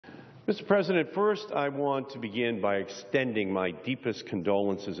Mr. President, first I want to begin by extending my deepest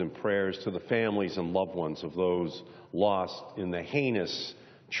condolences and prayers to the families and loved ones of those lost in the heinous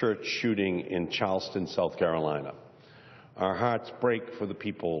church shooting in Charleston, South Carolina. Our hearts break for the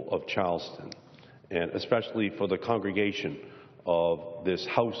people of Charleston, and especially for the congregation of this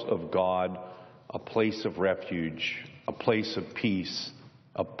house of God, a place of refuge, a place of peace,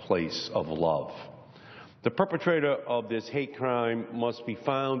 a place of love. The perpetrator of this hate crime must be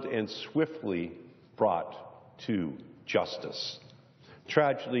found and swiftly brought to justice.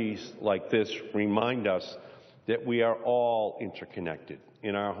 Tragedies like this remind us that we are all interconnected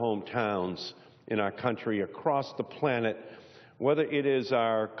in our hometowns, in our country, across the planet, whether it is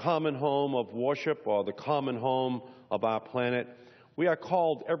our common home of worship or the common home of our planet. We are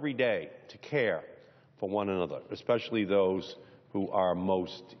called every day to care for one another, especially those who are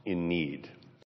most in need.